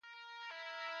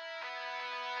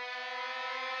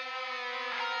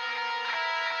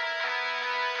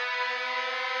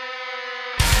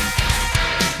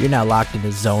You're now locked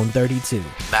into Zone 32.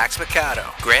 Max Mercado,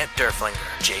 Grant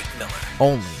Derflinger, Jake Miller.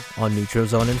 Only on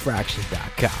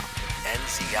NeutralZoneInfractions.com.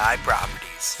 NZI Properties.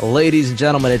 Ladies and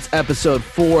gentlemen, it's episode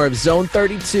 4 of Zone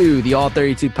 32, the All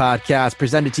 32 podcast,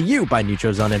 presented to you by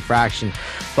Neutral Zone Infraction.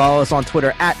 Follow us on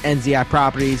Twitter at NZI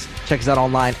Properties. Check us out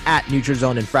online at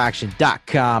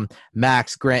NeutralZoneInfraction.com.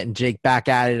 Max, Grant, and Jake back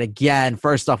at it again.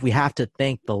 First off, we have to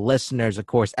thank the listeners. Of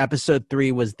course, episode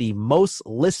 3 was the most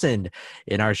listened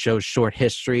in our show's short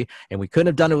history, and we couldn't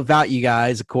have done it without you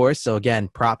guys, of course. So again,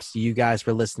 props to you guys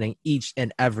for listening each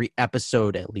and every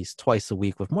episode, at least twice a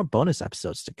week, with more bonus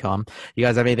episodes to come. You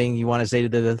guys have anything you want to say to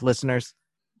the listeners?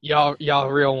 Y'all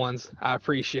real ones. I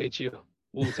appreciate you.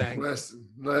 Wu-Tang.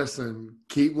 Listen,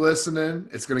 keep listening.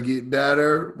 It's going to get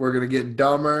better. We're going to get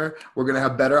dumber. We're going to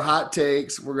have better hot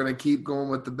takes. We're going to keep going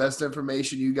with the best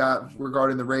information you got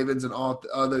regarding the Ravens and all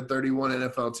other 31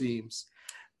 NFL teams.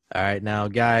 All right, now,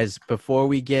 guys, before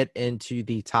we get into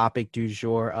the topic du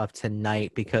jour of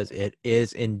tonight, because it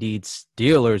is indeed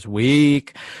Steelers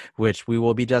week, which we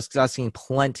will be discussing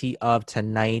plenty of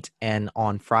tonight and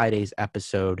on Friday's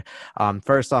episode.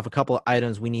 First off, a couple of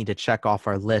items we need to check off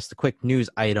our list. A quick news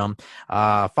item.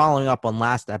 Following up on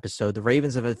last episode, the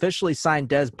Ravens have officially signed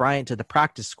Dez Bryant to the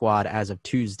practice squad as of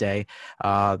Tuesday.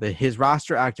 His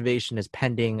roster activation is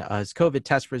pending his COVID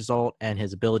test result and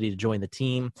his ability to join the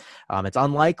team. It's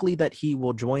unlikely that he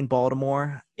will join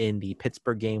Baltimore in the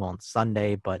Pittsburgh game on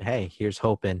Sunday, but hey, here's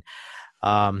hoping.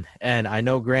 And I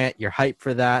know, Grant, you're hyped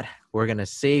for that. We're going to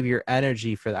save your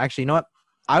energy for that. Actually, you know what?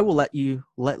 I will let you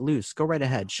let loose. Go right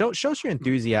ahead. Show us your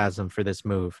enthusiasm for this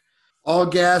move. All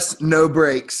gas, no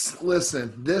brakes.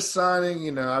 Listen, this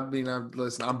signing,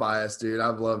 I'm biased, dude. We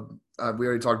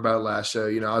already talked about it last show.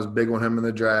 I was big on him in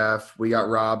the draft. We got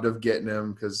robbed of getting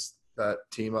him because that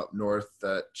team up north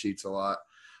that cheats a lot.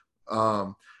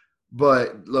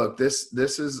 But look, this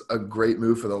is a great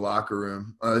move for the locker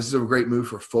room. This is a great move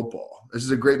for football. This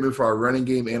is a great move for our running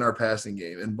game and our passing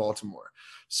game in Baltimore.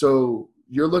 So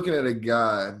you're looking at a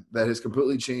guy that has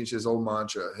completely changed his whole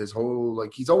mantra, his whole,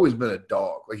 he's always been a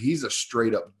dog. He's a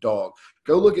straight up dog.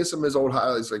 Go look at some of his old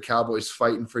highlights, like Cowboys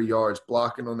fighting for yards,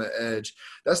 blocking on the edge.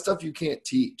 That's stuff you can't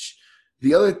teach.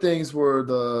 The other things were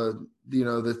the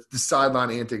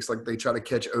sideline antics, like they try to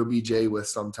catch OBJ with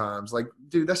sometimes.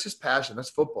 Dude, that's just passion.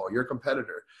 That's football. You're a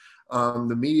competitor.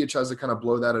 The media tries to kind of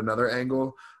blow that another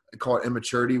angle, call it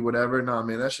immaturity, whatever. No,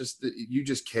 man, that's just – you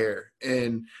just care.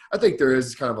 And I think there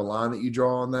is kind of a line that you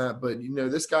draw on that. But,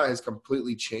 this guy has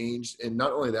completely changed. And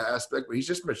not only that aspect, but he's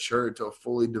just matured to a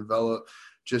fully developed,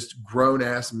 just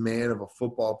grown-ass man of a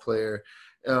football player.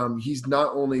 He's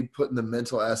not only putting the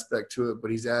mental aspect to it, but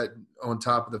he's on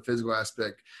top of the physical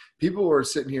aspect. People are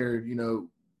sitting here,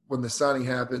 when the signing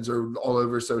happens or all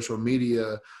over social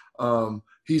media,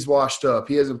 he's washed up.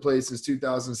 He hasn't played since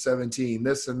 2017,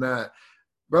 this and that.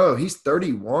 Bro, he's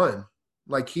 31.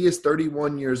 He is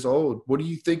 31 years old. What do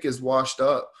you think is washed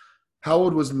up? How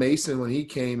old was Mason when he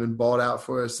came and balled out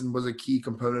for us and was a key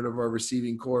component of our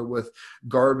receiving core with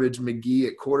garbage McGee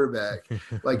at quarterback?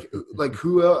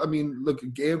 Who else? I mean, look,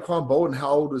 Anquan Bolden,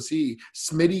 how old was he?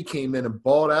 Smitty came in and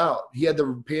balled out. He had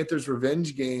the Panthers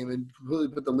revenge game and completely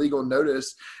put the league on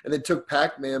notice, and then took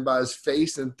Pac-Man by his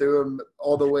face and threw him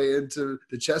all the way into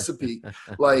the Chesapeake.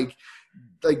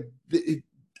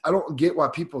 I don't get why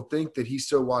people think that he's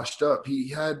so washed up. He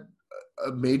had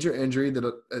a major injury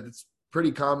that it's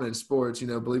pretty common in sports,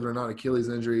 believe it or not, Achilles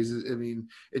injuries. I mean,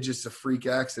 it's just a freak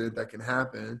accident that can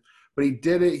happen. But he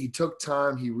did it. He took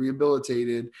time. He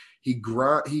rehabilitated. He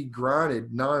grinded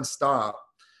nonstop.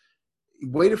 He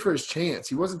waited for his chance.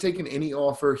 He wasn't taking any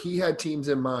offer. He had teams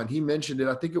in mind. He mentioned it.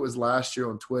 I think it was last year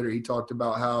on Twitter. He talked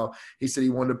about how he said he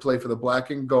wanted to play for the black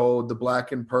and gold, the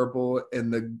black and purple,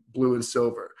 and the blue and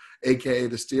silver, a.k.a.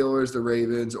 the Steelers, the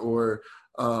Ravens, or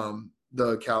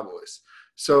the Cowboys.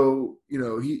 So,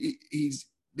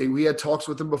 we had talks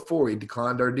with him before. He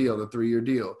declined our deal, the 3-year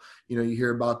deal. You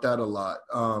hear about that a lot.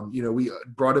 We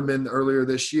brought him in earlier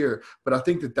this year, but I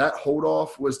think that hold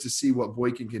off was to see what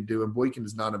Boykin can do, and Boykin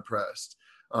is not impressed.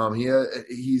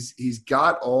 He's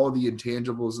got all the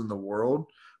intangibles in the world,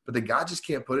 but the guy just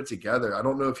can't put it together. I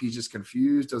don't know if he's just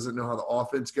confused, doesn't know how the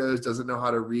offense goes, doesn't know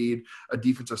how to read a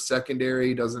defensive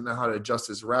secondary, doesn't know how to adjust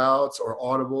his routes or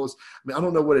audibles. I mean, I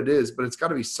don't know what it is, but it's got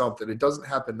to be something. It doesn't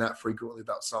happen that frequently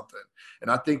without something. And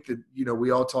I think that,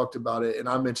 we all talked about it, and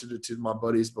I mentioned it to my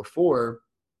buddies before,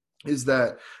 is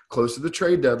that close to the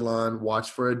trade deadline,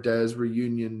 watch for a Dez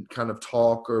reunion kind of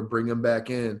talk or bring him back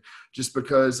in, just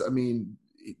because, I mean,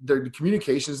 the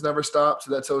communications never stopped,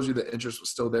 so that tells you the interest was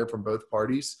still there from both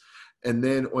parties. And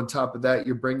then on top of that,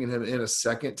 you're bringing him in a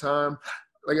second time.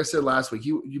 Like I said last week,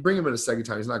 you bring him in a second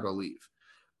time, he's not going to leave.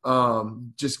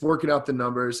 Just working out the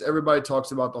numbers. Everybody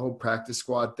talks about the whole practice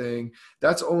squad thing.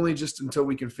 That's only just until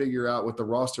we can figure out what the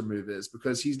roster move is,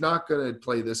 because he's not going to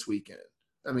play this weekend.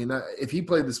 I mean, if he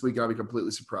played this weekend, I'd be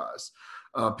completely surprised.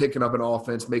 Picking up an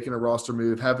offense, making a roster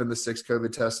move, having the 6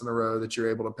 COVID tests in a row that you're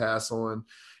able to pass on.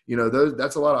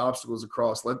 That's a lot of obstacles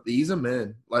across. Ease him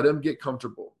in. Let him get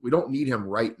comfortable. We don't need him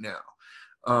right now.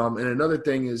 And another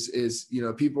thing is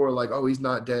people are like, oh, he's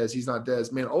not Dez. He's not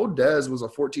Dez. Man, old Dez was a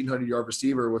 1,400-yard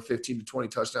receiver with 15 to 20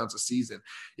 touchdowns a season.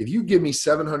 If you give me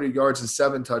 700 yards and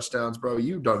 7 touchdowns, bro,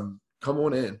 you've done – come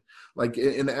on in. Like,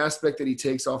 in the aspect that he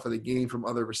takes off of the game from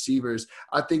other receivers,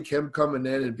 I think him coming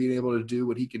in and being able to do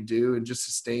what he can do and just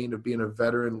sustain of being a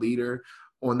veteran leader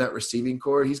on that receiving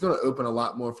core, he's going to open a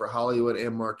lot more for Hollywood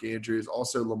and Mark Andrews,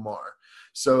 also Lamar.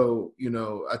 So,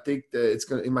 I think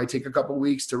that it might take a couple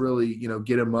weeks to really,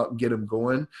 get him up, get him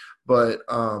going. But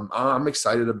I'm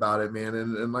excited about it, man.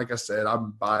 And like I said,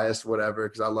 I'm biased, whatever,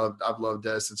 because I've loved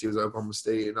Dez since he was at Oklahoma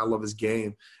State, and I love his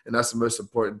game. And that's the most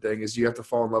important thing, is you have to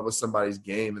fall in love with somebody's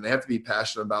game, and they have to be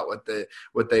passionate about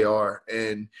what they are.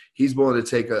 And he's willing to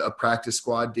take a practice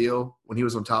squad deal when he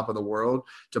was on top of the world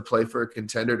to play for a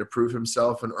contender, to prove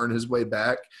himself and earn his way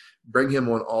back. Bring him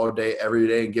on all day, every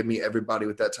day, and give me everybody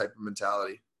with that type of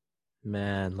mentality.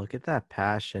 Man, look at that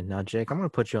passion. Now, Jake, I'm going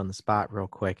to put you on the spot real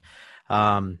quick.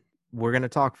 We're going to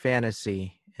talk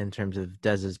fantasy in terms of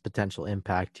Dez's potential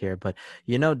impact here, but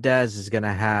Dez is going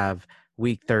to have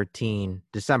Week 13,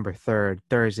 December 3rd,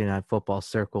 Thursday Night Football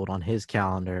circled on his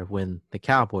calendar when the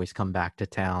Cowboys come back to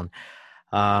town.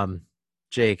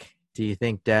 Jake, do you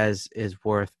think Dez is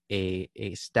worth a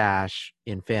stash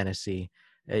in fantasy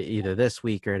either this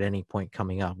week or at any point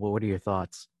coming up? What are your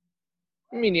thoughts?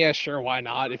 I mean, yeah, sure, why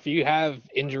not? If you have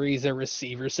injuries at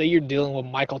receiver, say you're dealing with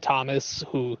Michael Thomas,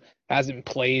 who hasn't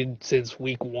played since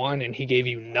week 1 and he gave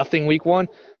you nothing week 1,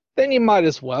 then you might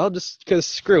as well, just because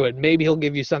screw it. Maybe he'll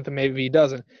give you something, maybe he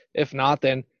doesn't. If not,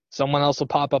 then someone else will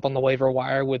pop up on the waiver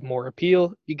wire with more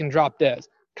appeal. You can drop Dez,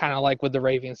 kind of like with the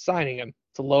Ravens signing him.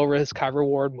 It's a low-risk,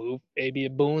 high-reward move. Maybe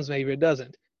it booms, maybe it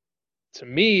doesn't. To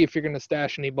me, if you're going to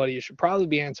stash anybody, it should probably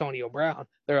be Antonio Brown.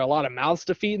 There are a lot of mouths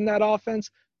to feed in that offense.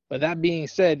 But that being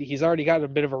said, he's already got a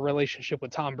bit of a relationship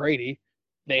with Tom Brady.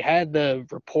 They had the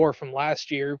rapport from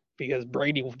last year because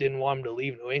Brady didn't want him to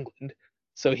leave New England.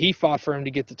 So he fought for him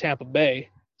to get to Tampa Bay.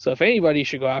 So if anybody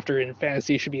should go after in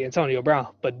fantasy, it should be Antonio Brown.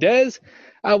 But Dez,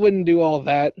 I wouldn't do all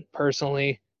that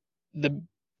personally. The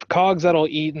cogs that'll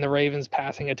eat in the Ravens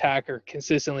passing attack are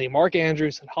consistently Mark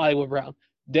Andrews and Hollywood Brown.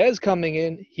 Dez coming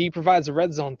in, he provides a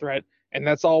red zone threat, and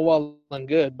that's all well and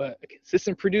good. But a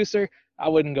consistent producer, I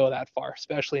wouldn't go that far,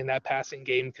 especially in that passing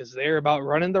game, because they're about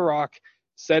running the rock,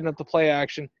 setting up the play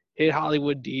action, hit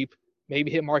Hollywood deep,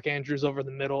 maybe hit Mark Andrews over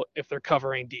the middle if they're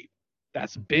covering deep.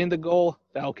 That's been the goal.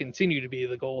 That'll continue to be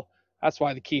the goal. That's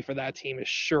why the key for that team is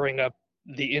shoring up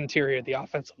the interior of the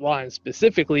offensive line,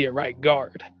 specifically at right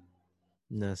guard.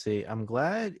 No, see, I'm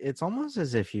glad. It's almost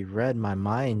as if you read my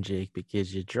mind, Jake,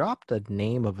 because you dropped the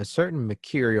name of a certain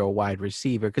mercurial wide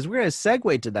receiver, because we're going to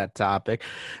segue to that topic.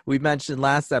 We mentioned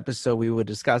last episode we would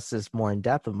discuss this more in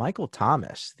depth, of Michael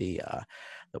Thomas, the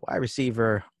wide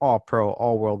receiver, all-pro,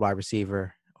 all-world wide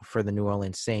receiver for the New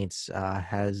Orleans Saints,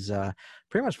 has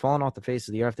pretty much fallen off the face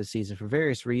of the earth this season for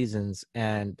various reasons,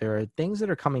 and there are things that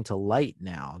are coming to light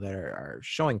now that are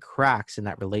showing cracks in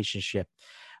that relationship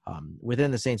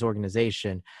within the Saints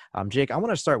organization. Jake, I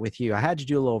want to start with you. I had you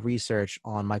do a little research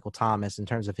on Michael Thomas in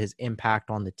terms of his impact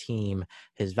on the team,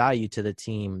 his value to the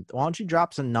team. Why don't you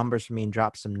drop some numbers for me and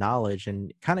drop some knowledge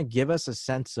and kind of give us a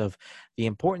sense of the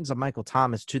importance of Michael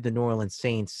Thomas to the New Orleans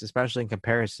Saints, especially in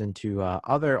comparison to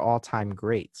other all-time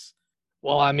greats?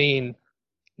 Well, I mean,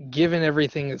 given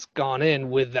everything that's gone in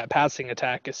with that passing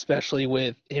attack, especially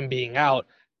with him being out,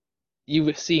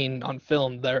 you've seen on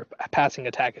film their passing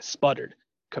attack has sputtered.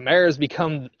 Kamara's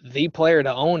become the player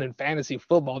to own in fantasy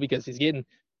football because he's getting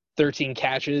 13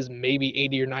 catches, maybe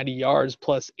 80 or 90 yards,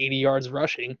 plus 80 yards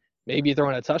rushing, maybe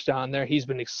throwing a touchdown there. He's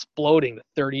been exploding to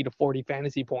 30 to 40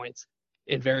 fantasy points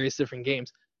in various different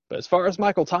games. But as far as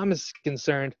Michael Thomas is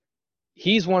concerned,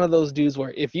 he's one of those dudes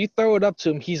where if you throw it up to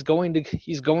him, he's going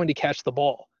to catch the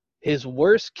ball. His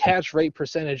worst catch rate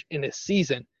percentage in a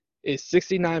season is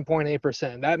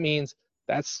 69.8%. That means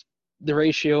that's the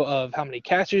ratio of how many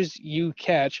catches you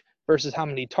catch versus how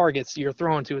many targets you're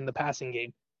throwing to in the passing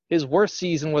game. His worst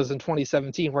season was in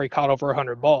 2017 where he caught over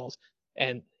 100 balls.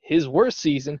 And his worst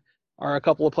season are a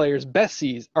couple of players' best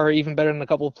seasons, or even better than a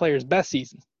couple of players' best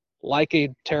seasons, like a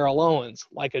Terrell Owens,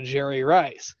 like a Jerry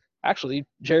Rice. Actually,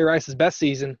 Jerry Rice's best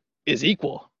season is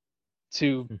equal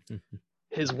to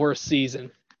his worst season.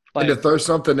 And to Like, throw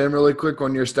something in really quick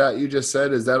on your stat you just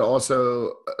said, is that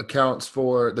also accounts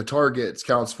for the targets,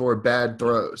 counts for bad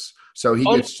throws. So he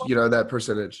oh, gets, that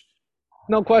percentage.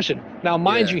 no question. Now,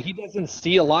 mind Yeah. you, he doesn't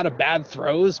see a lot of bad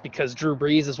throws because Drew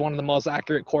Brees is one of the most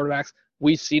accurate quarterbacks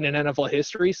we've seen in NFL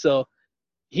history. So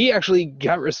he actually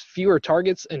got fewer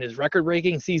targets in his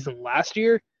record-breaking season last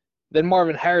year than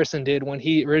Marvin Harrison did when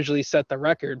he originally set the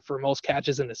record for most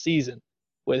catches in a season.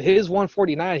 With his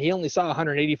 149, he only saw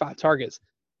 185 targets.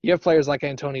 You have players like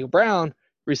Antonio Brown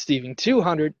receiving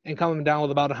 200 and coming down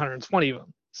with about 120 of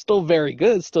them. Still very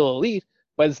good, still elite,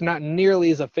 but it's not nearly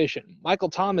as efficient. Michael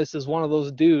Thomas is one of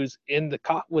those dudes in the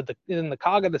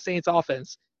cog of the Saints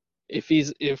offense. If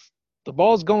the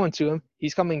ball's going to him,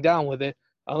 he's coming down with it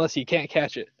unless he can't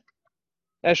catch it.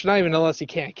 Actually, not even unless he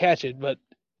can't catch it, but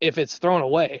if it's thrown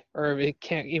away or if it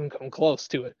can't even come close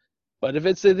to it. But if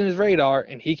it's in his radar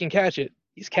and he can catch it,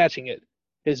 he's catching it.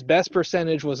 His best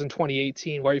percentage was in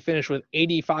 2018, where he finished with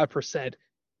 85%.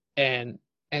 And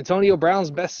Antonio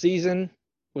Brown's best season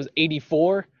was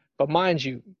 84. But mind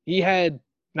you, he had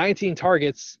 19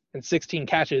 targets and 16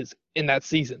 catches in that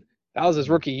season. That was his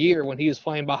rookie year when he was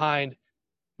playing behind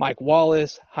Mike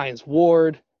Wallace, Hines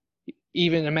Ward,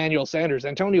 even Emmanuel Sanders.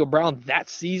 Antonio Brown that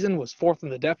season was fourth in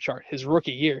the depth chart, his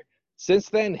rookie year. Since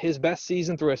then, his best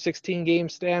season through a 16-game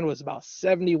span was about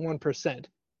 71%.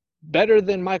 Better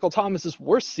than Michael Thomas's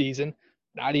worst season,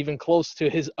 not even close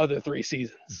to his other 3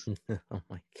 seasons. Oh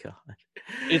my God.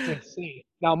 It's insane.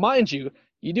 Now, mind you,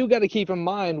 you do got to keep in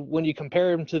mind when you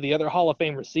compare him to the other Hall of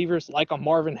Fame receivers, like a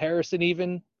Marvin Harrison,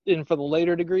 even in for the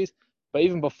later degrees, but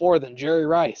even before then, Jerry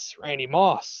Rice, Randy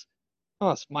Moss,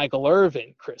 Michael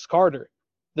Irvin, Chris Carter.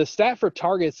 The stat for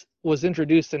targets was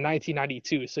introduced in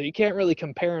 1992, so you can't really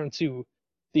compare him to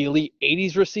the elite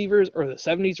 80s receivers or the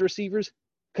 70s receivers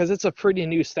because it's a pretty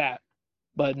new stat.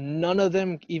 But none of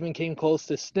them even came close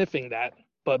to sniffing that.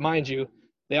 But mind you,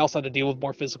 they also had to deal with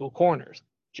more physical corners.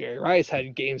 Jerry Rice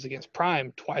had games against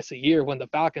Prime twice a year when the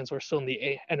Falcons were still in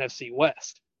the NFC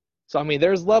West. So, I mean,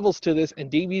 there's levels to this,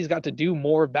 and DB's got to do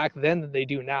more back then than they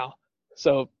do now.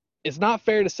 So it's not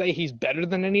fair to say he's better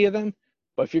than any of them,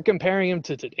 but if you're comparing him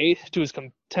to today, to his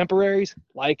contemporaries,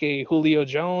 like a Julio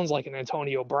Jones, like an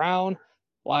Antonio Brown,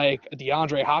 like a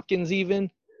DeAndre Hopkins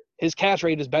even, his catch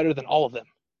rate is better than all of them,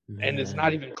 and it's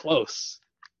not even close.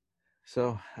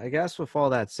 So I guess with all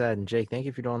that said, and Jake, thank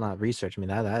you for doing that research. I mean,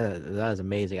 that is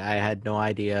amazing. I had no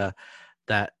idea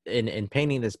that in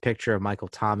painting this picture of Michael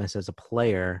Thomas as a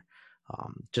player,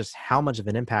 just how much of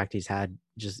an impact he's had,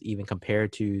 just even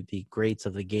compared to the greats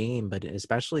of the game, but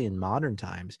especially in modern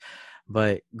times.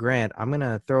 But Grant, I'm going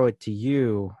to throw it to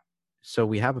you. So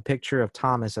we have a picture of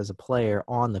Thomas as a player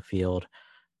on the field,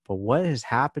 but what has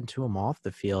happened to him off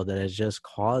the field that has just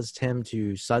caused him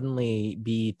to suddenly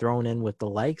be thrown in with the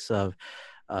likes of,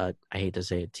 I hate to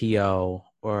say it, T.O.,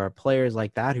 or players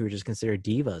like that who are just considered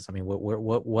divas? I mean,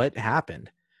 what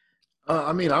happened?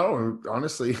 I mean, I don't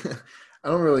honestly, I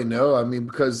don't really know. I mean,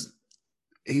 because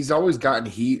he's always gotten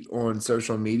heat on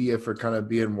social media for kind of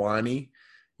being whiny.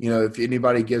 If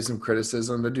anybody gives him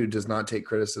criticism, the dude does not take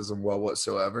criticism well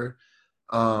whatsoever.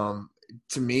 To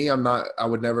me, I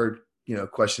would never,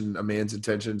 question a man's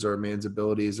intentions or a man's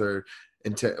abilities or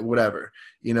whatever,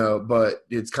 but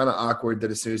it's kind of awkward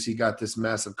that as soon as he got this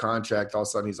massive contract, all of a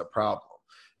sudden he's a problem.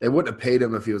 They wouldn't have paid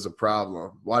him if he was a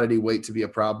problem. Why did he wait to be a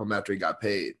problem after he got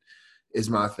paid? Is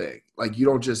my thing. Like, you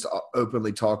don't just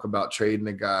openly talk about trading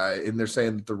a guy, and they're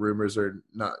saying that the rumors are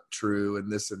not true and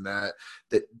this and that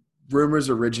rumors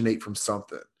originate from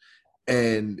something.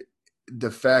 And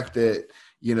the fact that,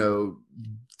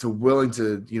 to willing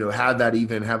to, have that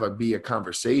even be a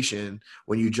conversation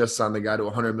when you just signed the guy to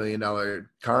a $100 million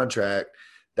contract,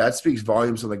 that speaks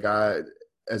volumes on the guy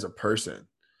as a person.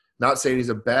 Not saying he's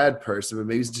a bad person, but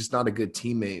maybe he's just not a good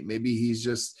teammate. Maybe he's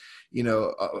just,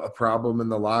 a problem in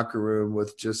the locker room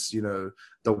with just, the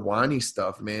whiny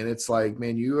stuff, man. It's like,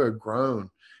 man, you are grown.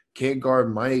 Can't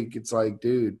guard Mike. It's like,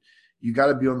 dude, you got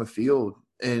to be on the field.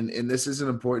 And this is an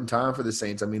important time for the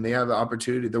Saints. I mean, they have the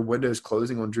opportunity. Their window is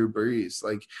closing on Drew Brees.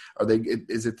 Like,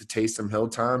 is it the Taysom Hill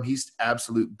time? He's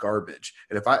absolute garbage.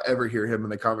 And if I ever hear him in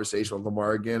the conversation with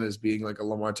Lamar again as being like a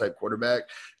Lamar-type quarterback,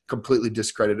 completely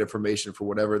discredit information for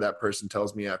whatever that person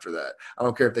tells me after that. I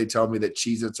don't care if they tell me that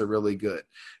Cheez-Its are really good.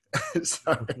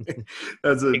 Sorry.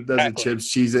 That's a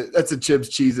Chips Cheez-It. That's a Chips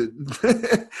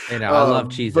Cheez-It. I love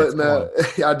Cheez-Its. But no,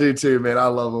 I do too, man. I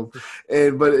love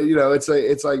them. But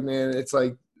it's like, man, it's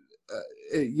like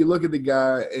you look at the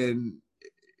guy and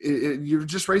you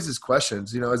just raises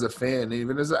questions, as a fan,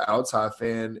 even as an outside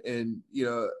fan, and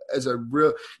as a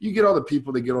real, you get all the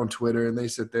people that get on Twitter and they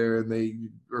sit there and they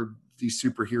are these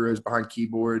superheroes behind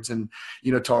keyboards and,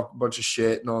 talk a bunch of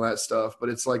shit and all that stuff. But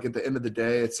it's like at the end of the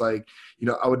day, it's like,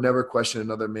 I would never question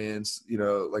another man's,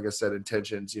 like I said,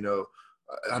 intentions.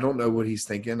 I don't know what he's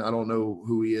thinking. I don't know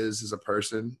who he is as a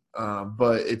person.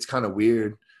 But it's kind of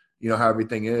weird, how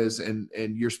everything is. And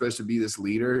you're supposed to be this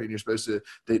leader, and you're supposed to,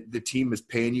 the team is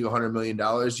paying you $100 million.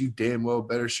 You damn well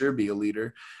better sure be a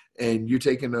leader. And you're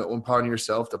taking it upon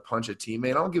yourself to punch a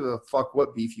teammate. I don't give a fuck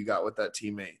what beef you got with that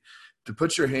teammate. To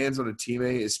put your hands on a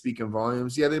teammate is speaking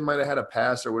volumes. Yeah, they might have had a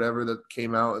pass or whatever that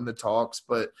came out in the talks,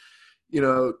 but,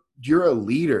 you're a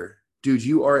leader. Dude,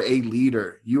 you are a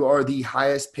leader. You are the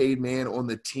highest paid man on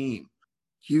the team.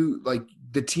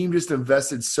 The team just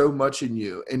invested so much in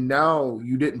you, and now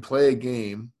you didn't play a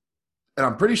game, and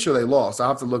I'm pretty sure they lost. I'll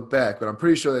have to look back, but I'm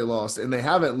pretty sure they lost, and they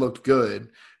haven't looked good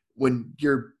when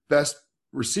your best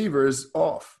receiver is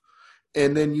off.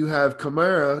 And then you have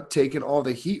Kamara taking all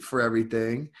the heat for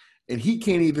everything, and he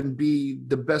can't even be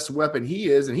the best weapon he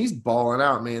is, and he's balling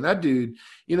out, man. That dude,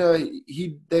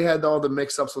 they had all the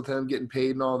mix-ups with him getting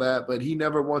paid and all that, but he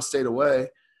never once stayed away.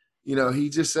 He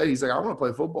just said, he's like, I want to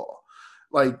play football.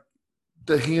 Like,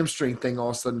 the hamstring thing all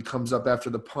of a sudden comes up after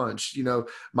the punch.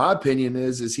 My opinion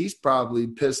is he's probably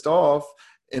pissed off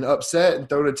and upset and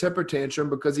throwing a temper tantrum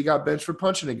because he got benched for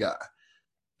punching a guy.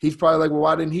 He's probably like, well,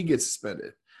 why didn't he get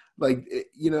suspended? Like,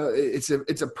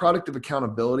 it's a product of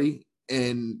accountability,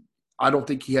 and I don't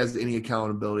think he has any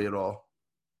accountability at all.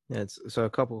 Yeah, so a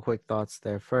couple of quick thoughts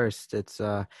there. First,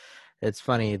 it's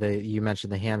funny that you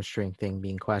mentioned the hamstring thing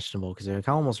being questionable, because it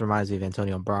almost reminds me of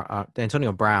Antonio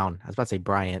Brown. I was about to say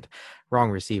Bryant, wrong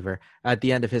receiver. At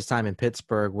the end of his time in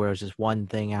Pittsburgh, where it was just one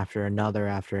thing after another,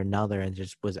 and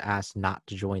just was asked not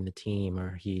to join the team,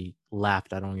 or he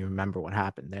left. I don't even remember what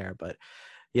happened there, but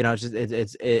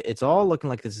it's all looking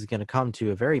like this is going to come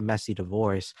to a very messy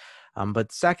divorce.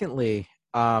 But secondly,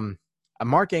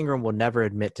 Mark Ingram will never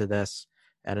admit to this.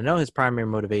 And I know his primary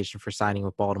motivation for signing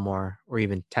with Baltimore, or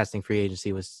even testing free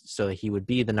agency, was so that he would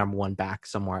be the number one back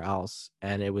somewhere else.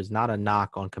 And it was not a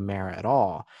knock on Kamara at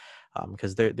all,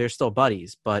 because they're still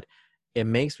buddies. But it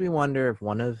makes me wonder if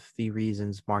one of the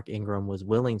reasons Mark Ingram was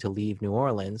willing to leave New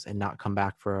Orleans and not come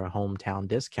back for a hometown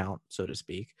discount, so to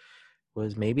speak,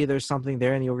 was maybe there's something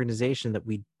there in the organization that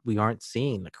we aren't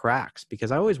seeing, the cracks.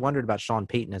 Because I always wondered about Sean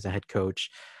Payton as a head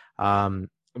coach.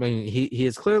 He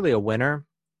is clearly a winner,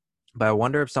 but I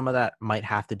wonder if some of that might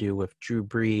have to do with Drew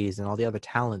Brees and all the other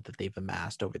talent that they've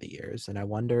amassed over the years. And I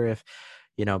wonder if,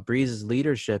 Brees'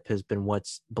 leadership has been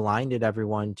what's blinded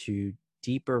everyone to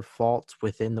deeper faults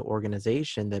within the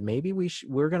organization that maybe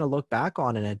we're going to look back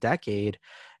on in a decade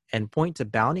and point to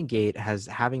Bountygate as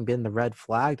having been the red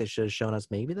flag that should have shown us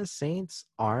maybe the Saints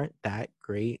aren't that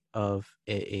great of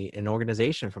an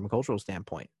organization from a cultural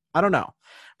standpoint. I don't know,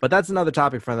 but that's another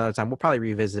topic for another time. We'll probably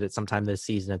revisit it sometime this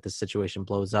season if this situation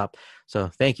blows up. So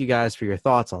thank you guys for your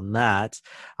thoughts on that.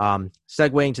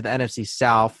 Segueing to the NFC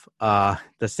South,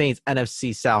 the Saints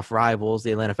NFC South rivals,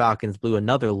 the Atlanta Falcons, blew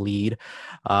another lead,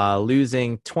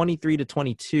 losing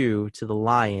 23-22 to the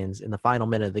Lions in the final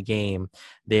minute of the game.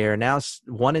 They are now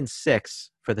 1-6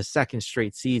 for the second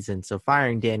straight season. So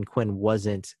firing Dan Quinn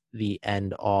wasn't the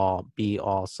end-all,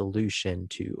 be-all solution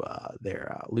to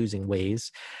their losing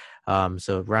ways.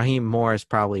 So Raheem Morris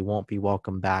probably won't be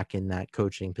welcome back in that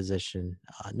coaching position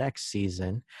next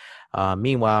season.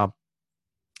 Meanwhile,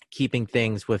 keeping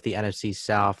things with the NFC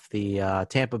South, the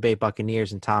Tampa Bay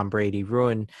Buccaneers and Tom Brady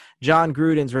ruined John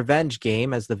Gruden's revenge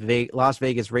game as the Las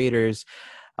Vegas Raiders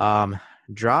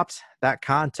dropped that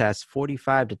contest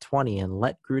 45-20 and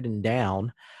let Gruden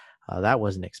down. That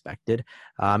wasn't expected.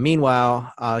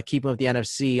 Meanwhile, keeping with the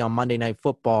NFC on Monday Night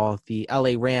Football, the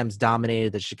LA Rams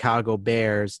dominated the Chicago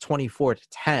Bears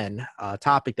 24-10, a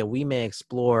topic that we may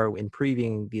explore in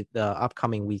previewing the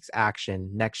upcoming week's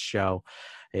action. Next show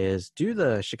is, do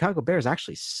the Chicago Bears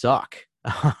actually suck?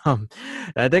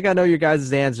 I think I know your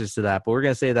guys' answers to that, but we're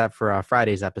going to save that for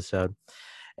Friday's episode.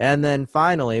 And then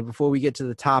finally, before we get to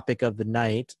the topic of the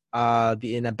night,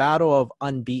 in a battle of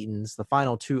unbeatens, the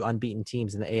final two unbeaten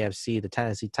teams in the AFC, the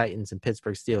Tennessee Titans and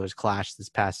Pittsburgh Steelers, clashed this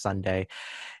past Sunday.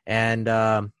 And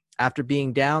after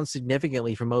being down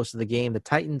significantly for most of the game, the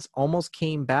Titans almost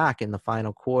came back in the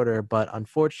final quarter, but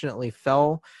unfortunately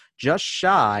fell just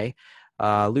shy,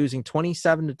 losing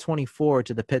 27-24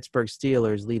 to the Pittsburgh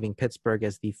Steelers, leaving Pittsburgh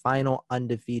as the final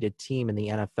undefeated team in the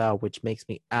NFL, which makes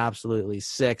me absolutely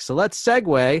sick. So let's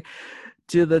segue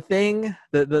to the thing,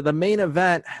 the main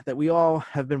event that we all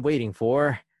have been waiting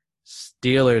for,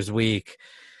 Steelers Week.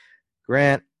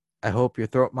 Grant, I hope your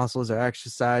throat muscles are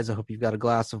exercised. I hope you've got a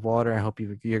glass of water. I hope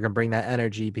you're going to bring that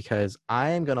energy, because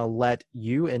I am going to let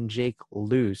you and Jake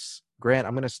loose. Grant,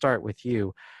 I'm going to start with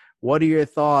you. What are your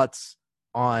thoughts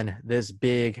on this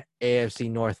big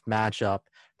AFC North matchup,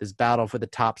 this battle for the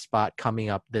top spot coming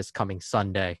up this coming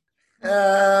Sunday?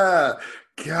 God,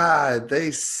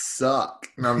 they suck.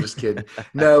 No, I'm just kidding.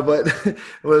 No, but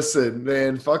listen,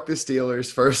 man, fuck the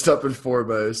Steelers first up and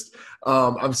foremost.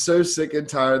 I'm so sick and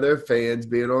tired of their fans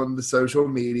being on the social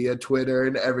media, Twitter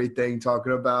and everything,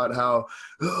 talking about how,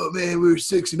 oh man, we're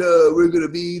 6-0, we're gonna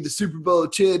be the Super Bowl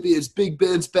champions. Big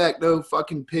Ben's back. No,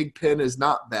 fucking Pigpen is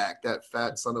not back. That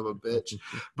fat son of a bitch.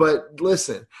 But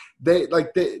listen, they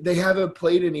haven't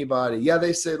played anybody. Yeah,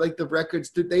 they say like the records.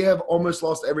 They have almost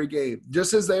lost every game.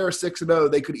 Just as they are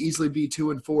 6-0, they could easily be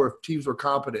 2-4 if teams were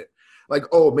competent. Like,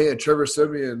 oh man, Trevor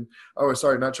Siemian. Oh,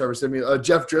 sorry, not Trevor Siemian.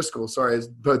 Jeff Driscoll. Sorry,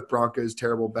 both Broncos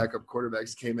terrible backup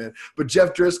quarterbacks came in, but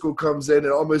Jeff Driscoll comes in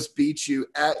and almost beats you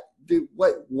at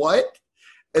what?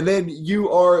 And then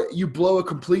you blow a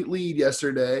complete lead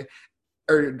yesterday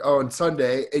or on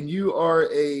Sunday, and you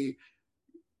are a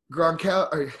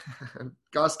Gostkowski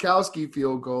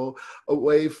field goal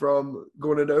away from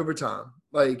going into overtime.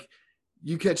 Like,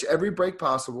 you catch every break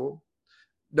possible.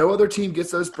 No other team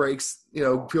gets those breaks,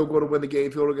 field goal to win the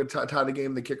game, field goal to tie the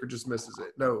game, the kicker just misses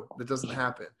it. No, that doesn't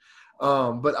happen.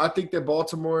 But I think that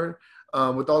Baltimore,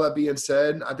 with all that being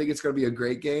said, I think it's going to be a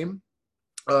great game.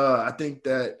 I think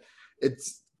that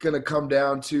it's going to come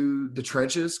down to the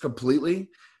trenches completely.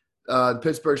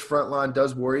 Pittsburgh's front line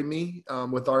does worry me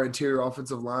with our interior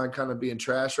offensive line kind of being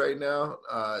trash right now.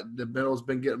 The middle's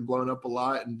been getting blown up a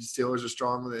lot, and the Steelers are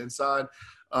strong on the inside.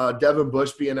 Devin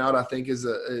Bush being out, I think is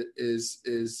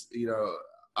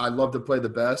I love to play the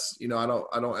best. I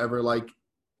don't ever like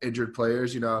injured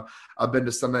players. I've been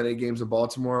to so many games in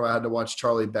Baltimore. I had to watch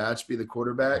Charlie Batch be the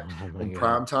quarterback in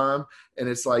prime time, and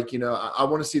it's like I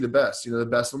want to see the best. The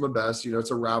best on the best.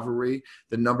 It's a rivalry.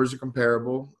 The numbers are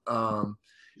comparable.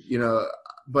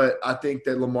 But I think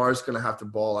that Lamar's going to have to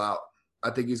ball out.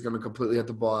 I think he's going to completely have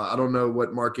to ball out. I don't know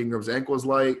what Mark Ingram's ankle is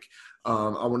like.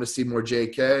 I want to see more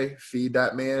JK. Feed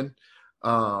that man.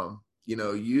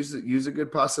 Use a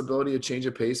good possibility, a change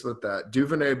of pace with that.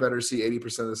 Duvernay better see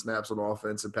 80% of the snaps on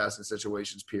offense and passing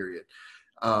situations, period.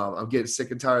 I'm getting sick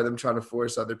and tired of them trying to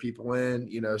force other people in.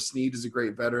 Snead is a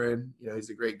great veteran. He's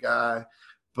a great guy.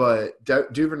 But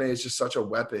Duvernay is just such a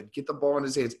weapon. Get the ball in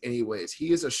his hands anyways.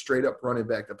 He is a straight-up running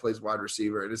back that plays wide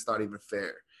receiver, and it's not even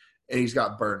fair. And he's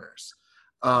got burners.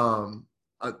 Steelers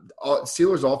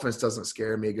offense doesn't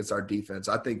scare me against our defense.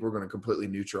 I think we're going to completely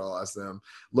neutralize them.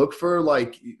 Look for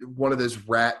like one of those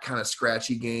rat kind of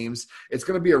scratchy games. It's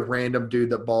going to be a random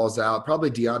dude that balls out.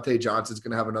 Probably Deontay Johnson's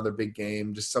going to have another big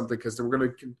game, just something because we're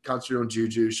going to concentrate on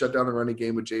Juju, shut down the running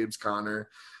game with James Conner.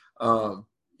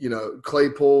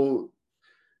 Claypool.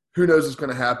 Who knows what's going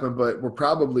to happen, but we're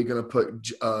probably going to put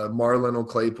Marlon on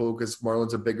Claypool because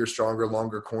Marlon's a bigger, stronger,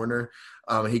 longer corner.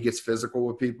 He gets physical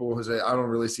with people. I don't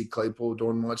really see Claypool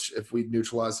doing much if we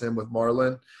neutralize him with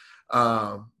Marlon.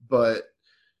 But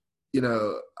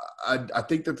I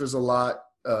think that there's a lot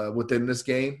within this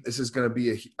game. This is going to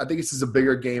be I think this is a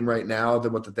bigger game right now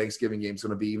than what the Thanksgiving game is going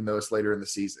to be, even though it's later in the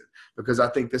season, because I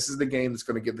think this is the game that's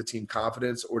going to give the team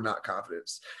confidence or not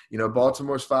confidence.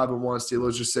 Baltimore's 5-1,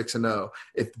 Steelers are 6-0.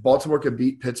 If Baltimore could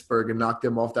beat Pittsburgh and knock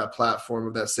them off that platform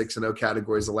of that 6-0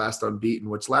 category as the last unbeaten,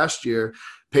 which last year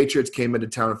Patriots came into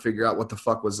town and figure out what the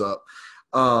fuck was up.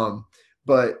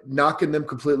 But knocking them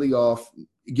completely off,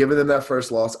 giving them that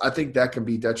first loss, I think that can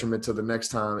be detriment to the next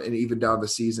time and even down the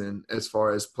season as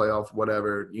far as playoff,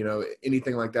 whatever,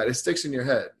 anything like that. It sticks in your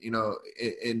head,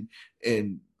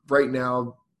 and right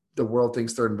now the world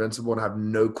thinks they're invincible and I have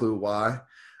no clue why.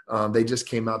 They just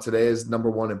came out today as number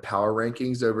 1 in power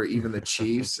rankings over even the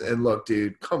Chiefs. And look,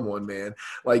 dude, come on, man.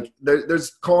 Like it's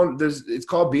called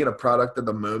being a product of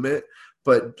the moment,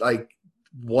 but like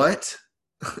what?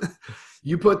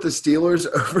 You put the Steelers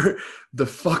over the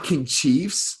fucking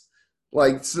Chiefs?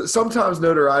 Like sometimes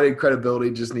notoriety and credibility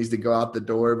just needs to go out the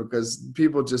door because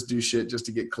people just do shit just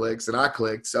to get clicks, and I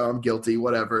clicked, so I'm guilty,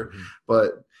 whatever. Mm-hmm.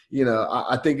 But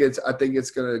I think it's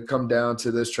going to come down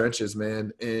to this trenches,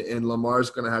 man, and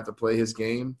Lamar's going to have to play his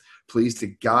game. Please to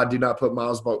God, do not put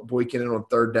Miles Boykin in on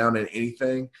third down and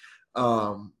anything.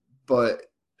 But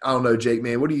I don't know, Jake,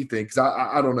 man, what do you think? Because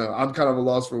I don't know. I'm kind of a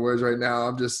loss for words right now.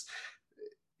 I'm just.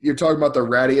 You're talking about the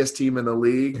rattiest team in the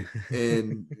league,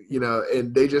 and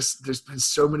and there's been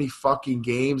so many fucking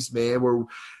games, man, where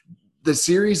the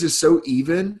series is so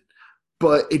even,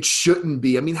 but it shouldn't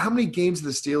be. I mean, how many games did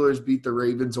the Steelers beat the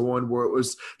Ravens on where it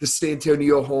was the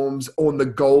Santonio Holmes on the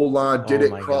goal line, did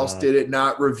it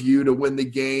not review to win the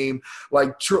game?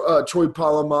 Like Troy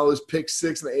Polamalu's pick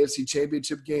 6 in the AFC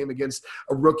Championship game against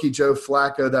a rookie Joe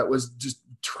Flacco that was just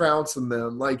trouncing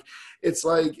them. Like, it's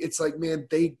like, man,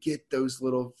 they get those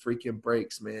little freaking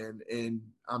breaks, man. And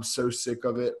I'm so sick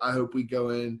of it. I hope we go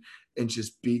in and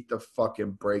just beat the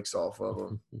fucking brakes off of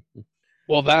them.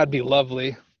 Well, that'd be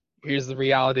lovely. Here's the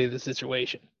reality of the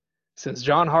situation. Since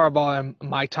John Harbaugh and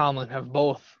Mike Tomlin have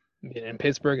both been in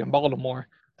Pittsburgh and Baltimore,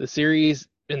 the series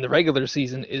in the regular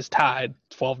season is tied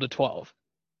 12-12.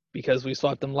 Because we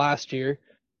swept them last year,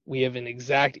 we have an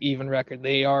exact even record.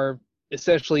 They are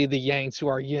essentially the Yanks who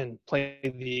are yin, play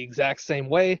the exact same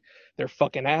way. They're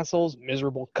fucking assholes,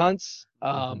 miserable cunts,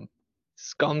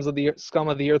 scum of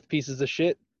the earth pieces of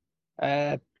shit.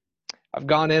 I've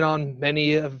gone in on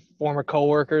many of former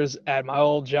coworkers at my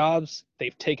old jobs.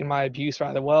 They've taken my abuse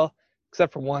rather well,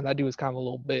 except for one. That dude was kind of a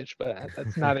little bitch, but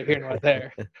that's neither here nor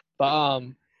there. But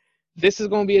this is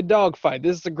going to be a dogfight.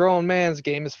 This is a grown man's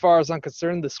game. As far as I'm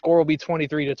concerned, the score will be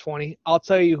 23-20. I'll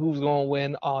tell you who's going to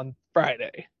win on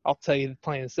Friday. I'll tell you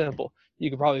plain and simple. You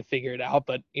can probably figure it out,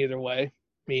 but either way,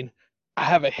 I mean, I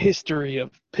have a history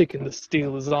of picking the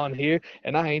Steelers on here,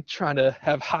 and I ain't trying to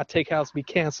have Hot Take House be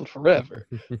canceled forever.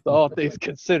 All things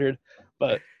considered.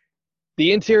 But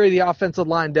the interior of the offensive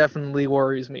line definitely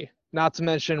worries me. Not to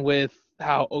mention with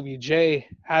how OBJ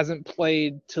hasn't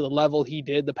played to the level he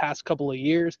did the past couple of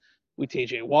years, with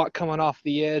TJ Watt coming off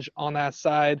the edge on that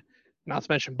side. Not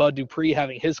to mention Bud Dupree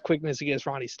having his quickness against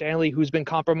Ronnie Stanley, who's been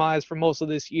compromised for most of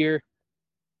this year.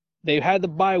 They've had the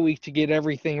bye week to get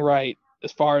everything right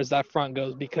as far as that front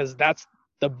goes, because that's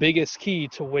the biggest key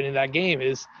to winning that game,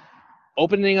 is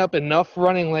opening up enough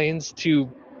running lanes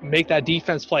to make that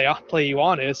defense play you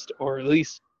honest, or at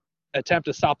least attempt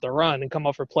to stop the run and come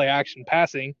up for play action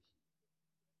passing.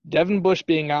 Devin Bush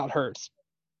being out hurts,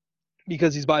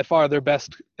 because he's by far their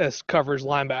best coverage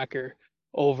linebacker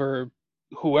over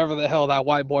whoever the hell that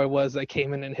white boy was that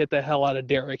came in and hit the hell out of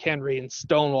Derrick Henry and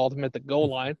stonewalled him at the goal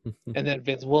line, and then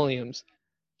Vince Williams.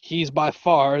 He's by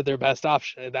far their best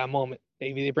option at that moment.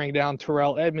 Maybe they bring down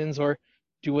Terrell Edmonds or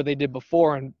do what they did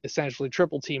before and essentially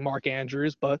triple team Mark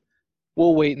Andrews, but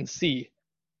we'll wait and see.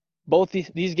 Both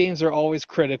these games are always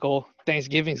critical.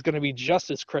 Thanksgiving is going to be just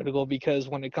as critical, because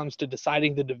when it comes to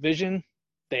deciding the division,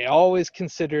 they always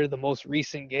consider the most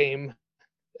recent game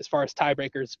as far as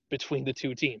tiebreakers between the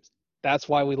two teams. That's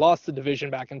why we lost the division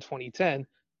back in 2010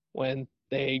 when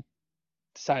they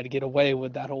decided to get away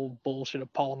with that whole bullshit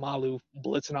of Polamalu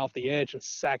blitzing off the edge and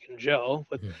sacking Joe.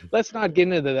 But let's not get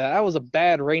into that. That was a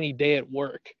bad rainy day at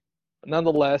work. But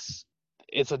nonetheless,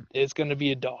 it's going to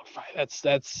be a dogfight.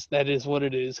 That is what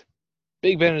it is.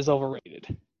 Big Ben is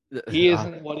overrated. He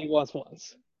isn't what he was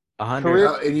once.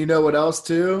 100. And you know what else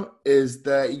too is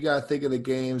that you got to think of the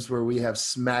games where we have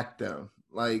smacked them,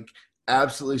 like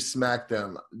absolutely smacked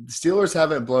them. The Steelers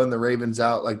haven't blown the Ravens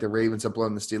out like the Ravens have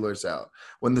blown the Steelers out.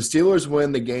 When the Steelers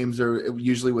win, the games are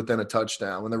usually within a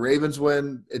touchdown. When the Ravens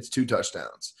win, it's 2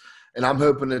 touchdowns. And I'm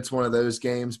hoping it's one of those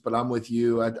games, but I'm with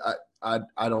you. I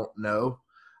don't know.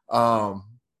 I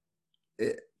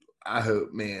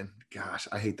hope, man. Gosh,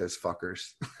 I hate those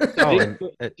fuckers.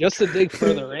 Just to dig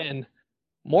further in,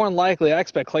 more than likely, I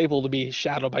expect Claypool to be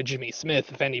shadowed by Jimmy Smith,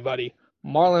 if anybody.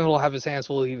 Marlon will have his hands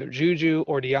full of either Juju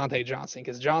or Deontay Johnson,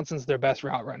 because Johnson's their best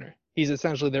route runner. He's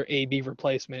essentially their AB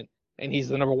replacement, and he's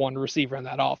the number one receiver in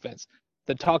that offense.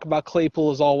 The talk about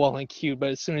Claypool is all well and cute, but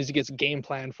as soon as he gets game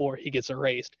planned for, he gets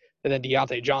erased, and then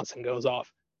Deontay Johnson goes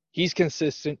off. He's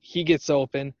consistent. He gets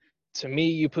open. To me,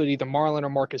 you put either Marlon or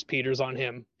Marcus Peters on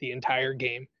him the entire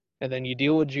game, and then you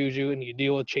deal with Juju and you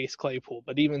deal with Chase Claypool.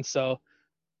 But even so,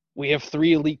 we have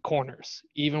 3 elite corners,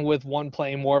 even with one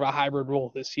playing more of a hybrid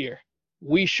role this year.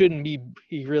 We shouldn't be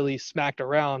really smacked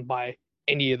around by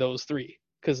any of those 3,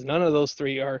 because none of those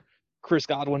 3 are Chris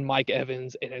Godwin, Mike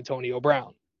Evans, and Antonio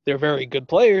Brown. They're very good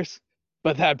players,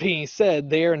 but that being said,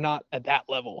 they are not at that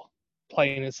level,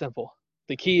 plain and simple.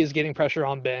 The key is getting pressure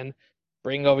on Ben.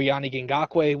 Bringing over Yannick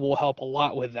Ngakoue will help a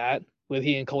lot with that. With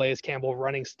he and Calais Campbell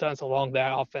running stunts along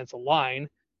that offensive line,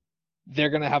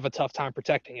 they're going to have a tough time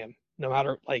protecting him, no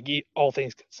matter, all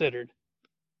things considered.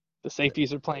 The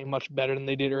safeties are playing much better than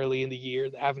they did early in the year.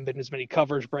 There haven't been as many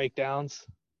coverage breakdowns.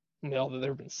 Although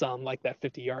there have been some, like that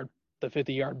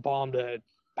 50-yard bomb to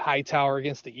Hightower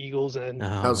against the Eagles, and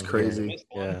that was crazy.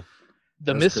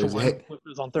 The missed one, which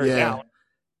was on third down.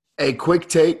 A quick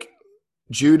take: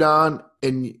 Judon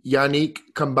and Yannick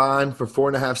combined for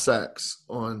 4.5 sacks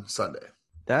on Sunday.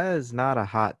 That is not a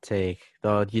hot take,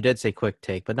 though. You did say quick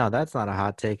take, but no, that's not a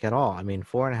hot take at all. I mean,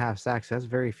 4.5 sacks, that's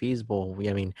very feasible.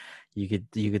 You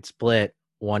could split.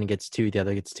 One gets 2, the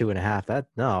other gets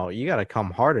 2.5. You got to come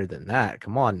harder than that.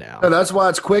 Come on now. No, that's why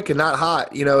it's quick and not hot.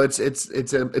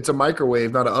 It's a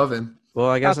microwave, not an oven. Well,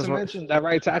 I guess not to mention that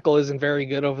right tackle isn't very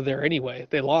good over there anyway.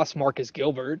 They lost Marcus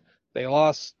Gilbert. They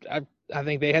lost. I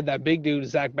think they had that big dude,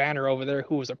 Zach Banner, over there,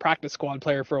 who was a practice squad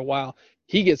player for a while.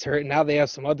 He gets hurt, and now they have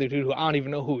some other dude who I don't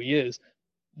even know who he is.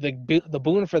 The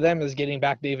boon for them is getting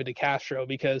back David DeCastro,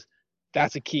 because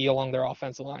that's a key along their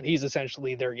offensive line. He's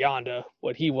essentially their Yonda,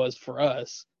 what he was for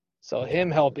us. So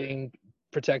him helping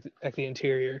protect the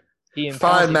interior.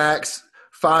 Fine, Max.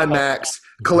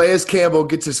 Calais Campbell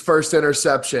gets his first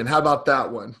interception. How about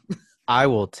that one? I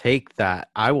will take that.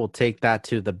 I will take that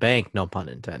to the bank. No pun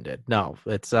intended. No,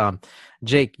 it's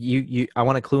Jake. I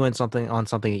want to clue in something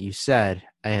that you said,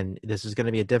 and this is going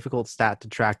to be a difficult stat to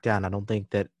track down. I don't think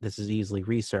that this is easily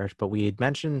researched, but we had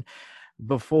mentioned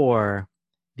before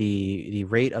the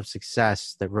rate of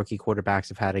success that rookie quarterbacks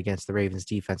have had against the Ravens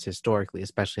defense historically,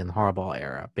 especially in the Harbaugh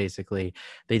era. Basically,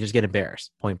 they just get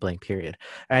embarrassed, point blank, period.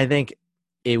 And I think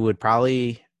it would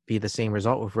probably be the same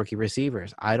result with rookie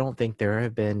receivers. I don't think there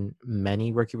have been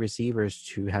many rookie receivers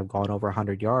to have gone over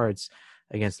 100 yards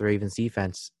against the Ravens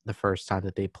defense the first time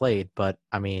that they played. But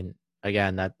I mean,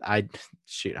 again, I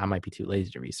might be too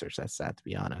lazy to research that stat, to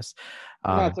be honest.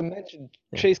 Not to mention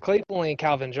Chase Claypool and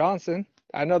Calvin Johnson.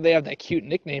 I know they have that cute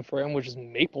nickname for him, which is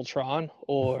Mapletron,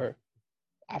 or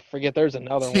I forget. There's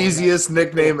another one. Easiest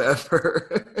nickname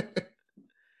ever.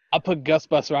 I'll put Gus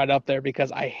Bus right up there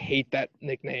because I hate that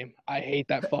nickname. I hate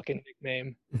that fucking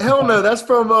nickname. Hell no, that's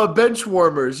from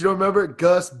Benchwarmers. You don't remember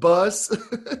Gus Bus?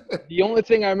 The only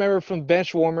thing I remember from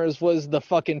Benchwarmers was the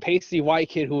fucking pasty white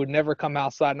kid who would never come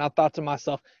outside. And I thought to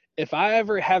myself, if I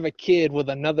ever have a kid with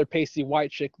another pasty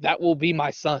white chick, that will be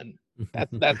my son.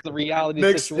 That's the reality.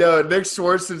 Nick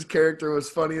Schwartz's character was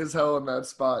funny as hell in that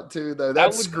spot too, though.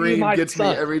 That scream gets me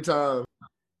every time.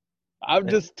 I'm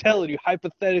just telling you,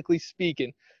 hypothetically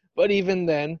speaking. But even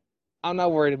then, I'm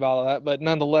not worried about all that. But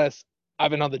nonetheless,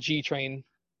 I've been on the G train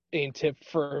in tip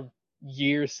for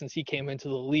years since he came into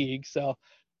the league. So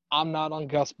I'm not on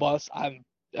Gus Bus. I'm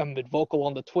been vocal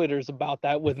on the Twitters about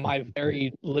that with my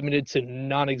very limited to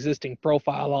non-existing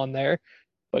profile on there.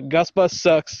 But Gus Bus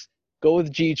sucks. Go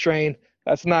with G Train.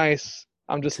 That's nice.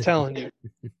 I'm just telling you.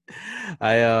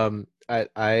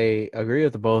 I agree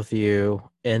with both of you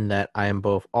in that I am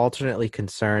both alternately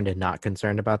concerned and not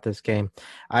concerned about this game.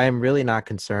 I am really not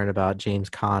concerned about James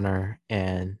Conner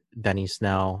and Benny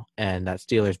Snell and that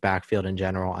Steelers backfield in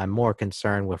general. I'm more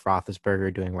concerned with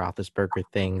Roethlisberger doing Roethlisberger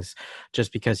things,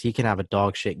 just because he can have a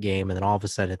dog shit game and then all of a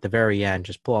sudden at the very end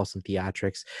just pull off some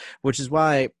theatrics, which is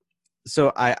why.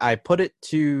 So I put it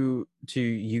to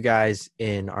you guys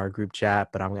in our group chat,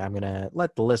 but I'm going to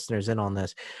let the listeners in on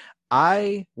this.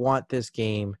 I want this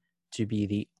game to be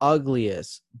the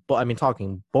ugliest, but I mean,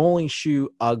 talking bowling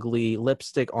shoe ugly,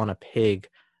 lipstick on a pig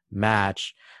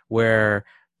match where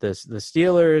the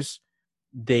Steelers,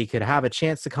 they could have a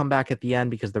chance to come back at the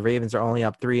end because the Ravens are only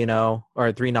up 3-0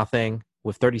 or 3-0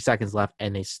 with 30 seconds left,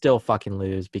 and they still fucking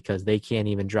lose because they can't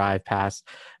even drive past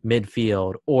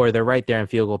midfield, or they're right there in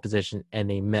field goal position and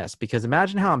they miss. Because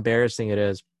imagine how embarrassing it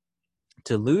is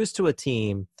to lose to a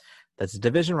team that's a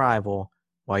division rival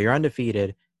while you're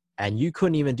undefeated and you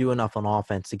couldn't even do enough on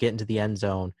offense to get into the end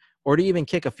zone or to even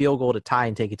kick a field goal to tie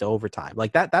and take it to overtime.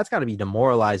 Like that's got to be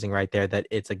demoralizing right there, that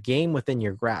it's a game within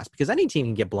your grasp, because any team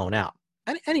can get blown out.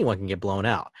 Anyone can get blown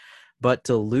out. But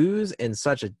to lose in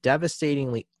such a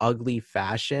devastatingly ugly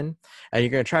fashion, and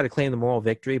you're going to try to claim the moral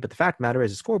victory, but the fact of the matter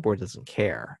is the scoreboard doesn't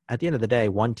care. At the end of the day,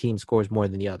 one team scores more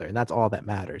than the other, and that's all that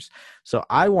matters. So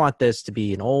I want this to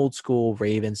be an old school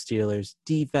Ravens Steelers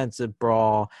defensive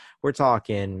brawl. We're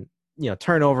talking,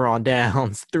 turnover on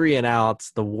downs, 3 and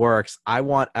outs, the works. I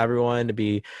want everyone to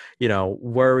be,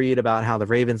 worried about how the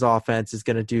Ravens offense is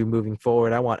going to do moving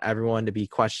forward. I want everyone to be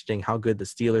questioning how good the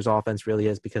Steelers offense really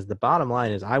is, because the bottom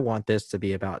line is I want this to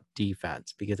be about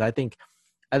defense, because I think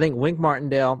Wink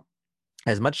Martindale,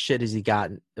 as much shit as he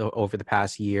got over the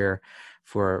past year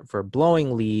for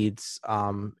blowing leads,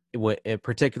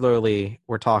 particularly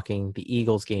we're talking the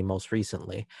Eagles game most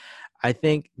recently, I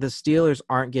think the Steelers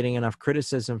aren't getting enough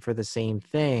criticism for the same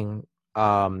thing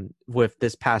with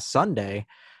this past Sunday,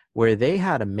 where they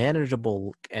had a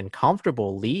manageable and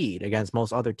comfortable lead against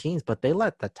most other teams, but they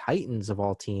let the Titans of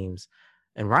all teams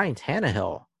and Ryan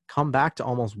Tannehill come back to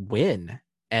almost win.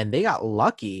 And they got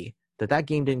lucky that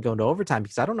game didn't go into overtime,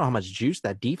 because I don't know how much juice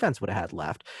that defense would have had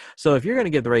left. So if you're going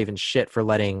to give the Ravens shit for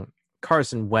letting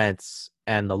Carson Wentz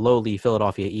and the lowly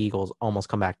Philadelphia Eagles almost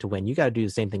come back to win, you got to do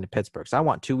the same thing to Pittsburgh. So I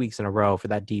want 2 weeks in a row for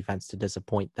that defense to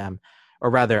disappoint them,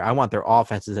 or rather I want their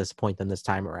offense to disappoint them this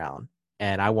time around.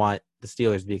 And I want the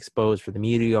Steelers to be exposed for the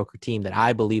mediocre team that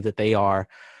I believe that they are,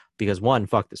 because 1,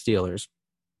 fuck the Steelers.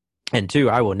 And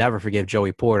 2, I will never forgive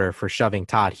Joey Porter for shoving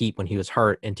Todd Heap when he was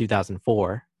hurt in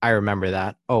 2004. I remember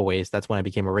that always. That's when I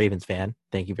became a Ravens fan.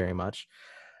 Thank you very much.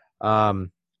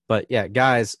 But yeah,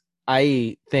 guys,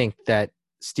 I think that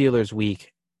Steelers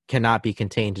week cannot be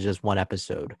contained to just one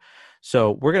episode.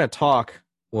 So we're going to talk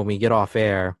when we get off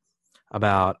air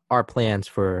about our plans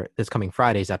for this coming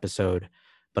Friday's episode.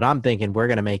 But I'm thinking we're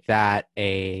going to make that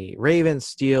a Ravens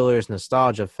Steelers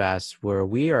nostalgia fest where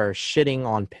we are shitting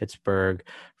on Pittsburgh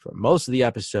for most of the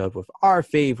episode with our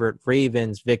favorite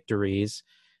Ravens victories.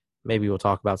 Maybe we'll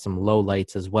talk about some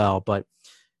lowlights as well. But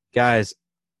guys,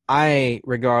 I,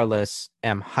 regardless,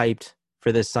 am hyped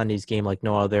for this Sunday's game like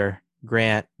no other.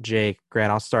 Grant, Jake,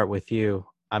 I'll start with you.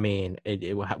 I mean,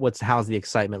 how's the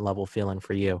excitement level feeling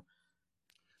for you?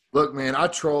 Look, man, I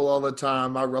troll all the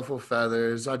time. I ruffle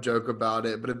feathers. I joke about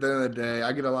it. But at the end of the day,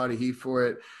 I get a lot of heat for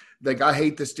it. Like, I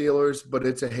hate the Steelers, but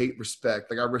it's a hate respect.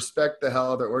 Like, I respect the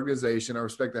hell of their organization. I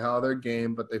respect the hell of their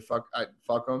game, but I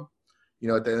fuck them. You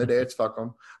know, at the end of the day, it's fuck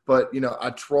them. But, you know, I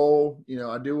troll. You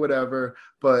know, I do whatever.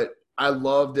 But I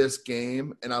love this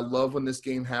game, and I love when this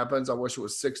game happens. I wish it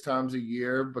was 6 times a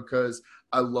year because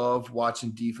I love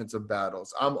watching defensive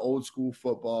battles. I'm old school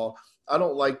football. I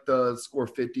don't like the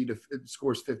scores 50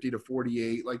 to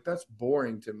 48. Like, that's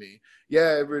boring to me.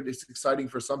 Yeah, it's exciting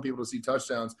for some people to see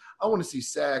touchdowns. I want to see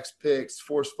sacks, picks,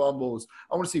 forced fumbles.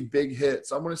 I want to see big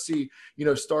hits. I want to see, you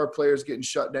know, star players getting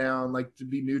shut down, like to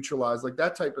be neutralized, like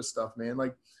that type of stuff, man.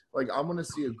 Like I'm going to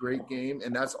see a great game,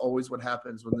 and that's always what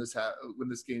happens when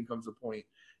this game comes to point.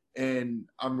 And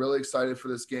I'm really excited for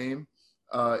this game.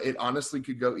 It honestly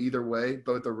could go either way.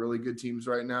 Both are really good teams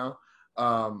right now.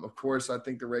 Of course, I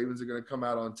think the Ravens are going to come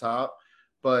out on top.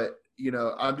 But, you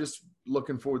know, I'm just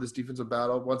looking forward to this defensive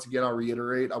battle. Once again, I'll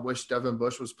reiterate, I wish Devin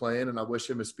Bush was playing, and I wish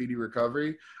him a speedy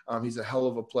recovery. He's a hell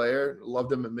of a player.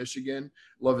 Loved him at Michigan.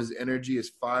 Love his energy, his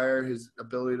fire, his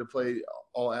ability to play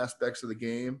all aspects of the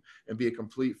game and be a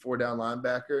complete 4-down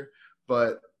linebacker.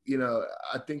 But, you know,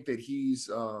 I think that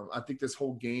I think this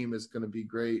whole game is going to be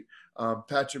great.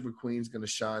 Patrick McQueen's going to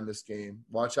shine this game.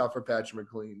 Watch out for Patrick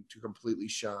McQueen to completely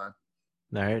shine.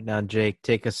 All right, now Jake,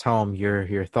 take us home.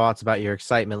 Your thoughts about your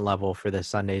excitement level for this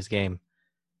Sunday's game.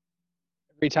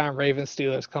 Every time Ravens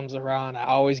Steelers comes around, I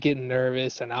always get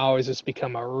nervous and I always just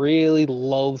become a really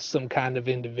loathsome kind of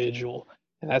individual.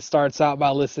 And that starts out by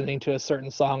listening to a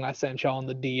certain song I sent y'all in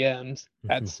the DMs.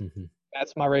 That's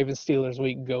my Ravens Steelers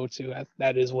week go-to.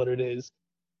 That is what it is.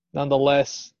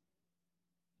 Nonetheless,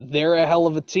 they're a hell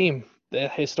of a team.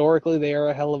 Historically, they are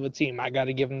a hell of a team. I got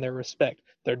to give them their respect.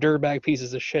 They're dirtbag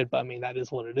pieces of shit, but I mean, that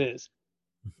is what it is.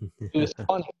 It was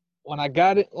fun when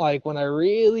I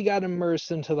really got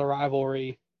immersed into the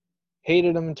rivalry.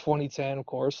 Hated them in 2010, of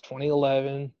course.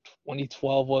 2011,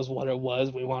 2012 was what it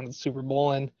was. We won the Super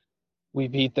Bowl and we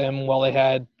beat them while they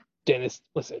had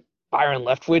Byron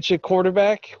Leftwich at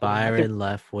quarterback. Byron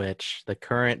Leftwich, the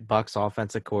current Bucs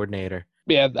offensive coordinator.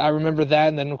 Yeah, I remember that.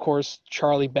 And then, of course,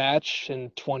 Charlie Batch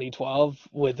in 2012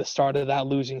 with the start of that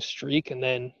losing streak and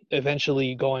then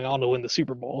eventually going on to win the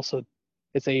Super Bowl. So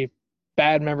it's a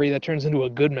bad memory that turns into a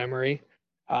good memory.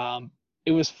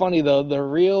 It was funny, though. The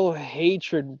real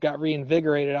hatred got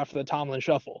reinvigorated after the Tomlin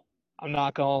shuffle. I'm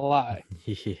not going to lie.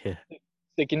 Yeah.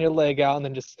 Sticking your leg out and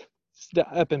then just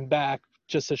stepping back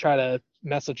just to try to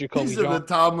mess with Jacoby These are Jones. the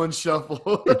Tomlin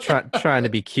shuffle. Trying to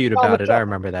be cute about it. I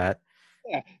remember that.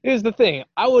 Yeah, here's the thing.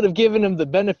 I would have given him the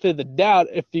benefit of the doubt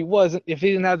if he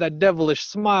didn't have that devilish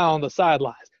smile on the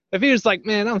sidelines. If he was like,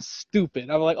 man, I'm stupid,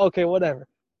 I'm like, okay, whatever.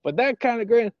 But that kind of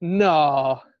grin,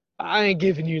 no, I ain't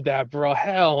giving you that, bro.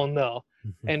 Hell no.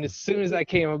 And as soon as that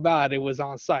came about, it was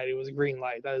on site. It was a green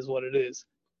light. That is what it is.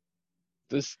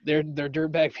 They're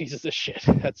dirtbag pieces of shit.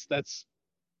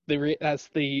 That's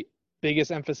the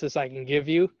biggest emphasis I can give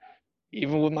you.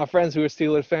 Even with my friends who are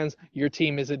Steelers fans, your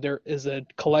team is a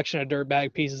collection of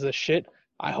dirtbag pieces of shit.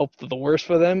 I hope for the worst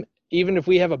for them. Even if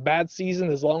we have a bad season,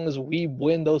 as long as we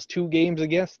win those 2 games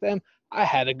against them, I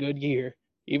had a good year.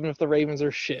 Even if the Ravens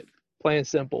are shit, plain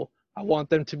simple. I want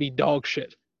them to be dog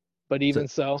shit. But even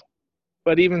so,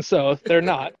 they're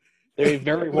not. They're a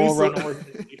very well-run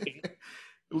organization.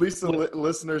 At least the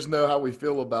listeners know how we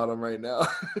feel about them right now.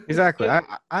 Exactly.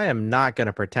 I am not going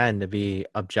to pretend to be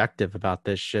objective about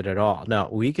this shit at all. No,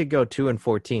 we could go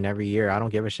 2-14 every year. I don't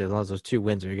give a shit as long as those 2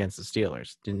 wins are against the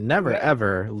Steelers. Never,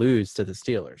 ever lose to the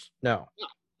Steelers. No.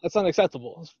 That's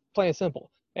unacceptable. It's plain and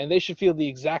simple. And they should feel the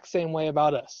exact same way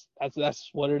about us.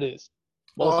 That's what it is.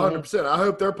 Well, 100%. I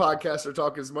hope their podcasts are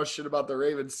talking as much shit about the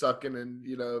Ravens sucking and,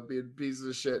 you know, being pieces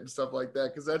of shit and stuff like that,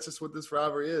 because that's just what this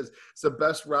rivalry is. It's the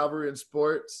best rivalry in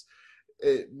sports.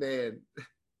 Man.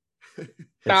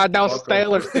 Nah, those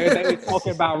Steelers, dude. They be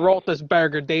talking about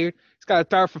Roethlisberger, dude. He's got to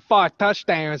throw for 5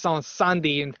 touchdowns on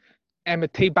Sunday in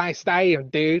M&T Bank Stadium,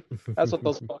 dude. That's what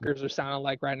those fuckers are sounding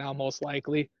like right now, most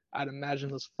likely. I'd imagine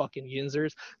those fucking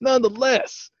yinzers.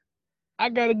 Nonetheless, I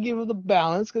gotta give them the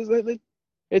balance because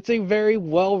it's a very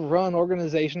well-run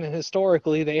organization, and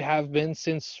historically they have been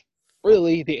since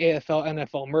really the AFL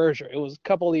NFL merger. It was a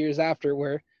couple of years after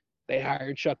where they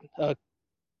hired Chuck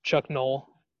Noll,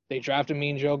 they drafted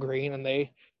Mean Joe Green, and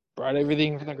they brought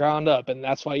everything from the ground up, and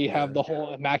that's why you have the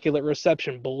whole immaculate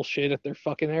reception bullshit at their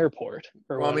fucking airport.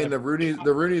 Well, I mean, the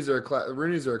Rooneys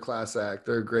are a class act.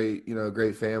 They're great,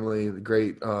 great family,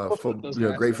 great, great for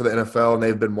the NFL, and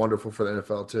they've been wonderful for the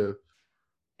NFL too.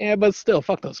 Yeah, but still,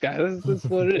 fuck those guys. That's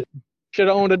what it is. Should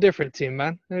have owned a different team,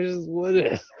 man. That's just what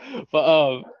it is.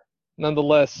 But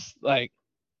nonetheless, like,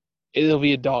 it'll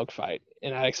be a dogfight,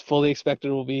 and I fully expect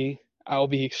it will be. I'll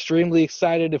be extremely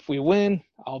excited if we win.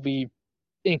 I'll be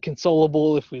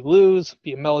inconsolable if we lose.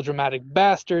 Be a melodramatic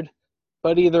bastard.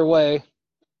 But either way,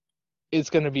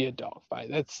 it's going to be a dogfight.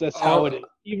 That's how it is.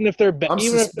 Even if they're bad, play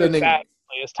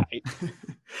is tight.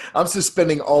 I'm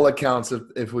suspending all accounts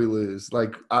if we lose.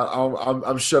 Like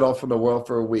I'm shut off from the world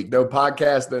for a week. No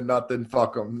podcast, no nothing.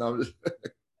 Fuck them. No,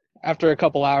 after a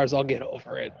couple hours, I'll get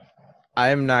over it.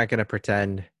 I'm not going to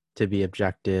pretend to be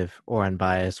objective or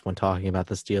unbiased when talking about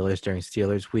the Steelers during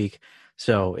Steelers week.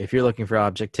 So if you're looking for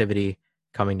objectivity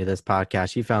coming to this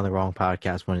podcast, you found the wrong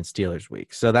podcast when it's Steelers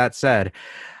week. So that said,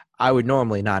 I would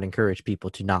normally not encourage people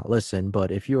to not listen,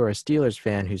 but if you're a Steelers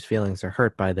fan whose feelings are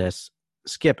hurt by this,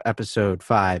 skip episode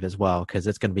 5 as well, because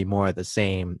it's going to be more of the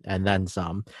same and then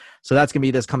some. So that's going to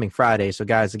be this coming Friday. So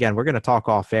guys, again, we're going to talk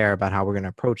off air about how we're going to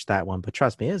approach that one, but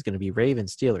trust me, it is going to be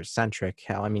Ravens Steelers centric.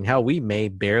 Hell, we may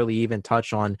barely even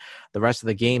touch on the rest of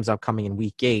the games upcoming in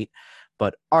week 8,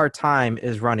 but our time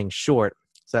is running short.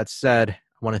 So that said, I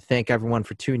want to thank everyone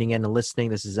for tuning in and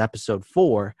listening. This is episode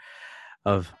 4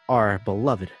 of our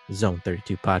beloved Zone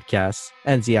 32 podcast,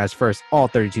 NZI's first all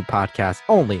 32 podcast,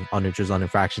 only on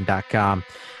NeutralZoneInfraction.com.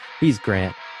 He's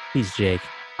Grant. He's Jake.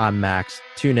 I'm Max.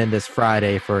 Tune in this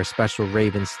Friday for a special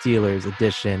Ravens Steelers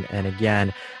edition. And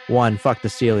again, 1, fuck the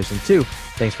Steelers, and 2,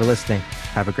 thanks for listening.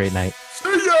 Have a great night. See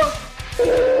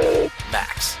ya!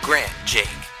 Max, Grant, Jake.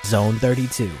 Zone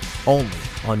 32, only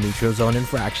on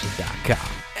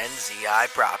NeutralZoneInfraction.com. NZI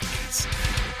Properties.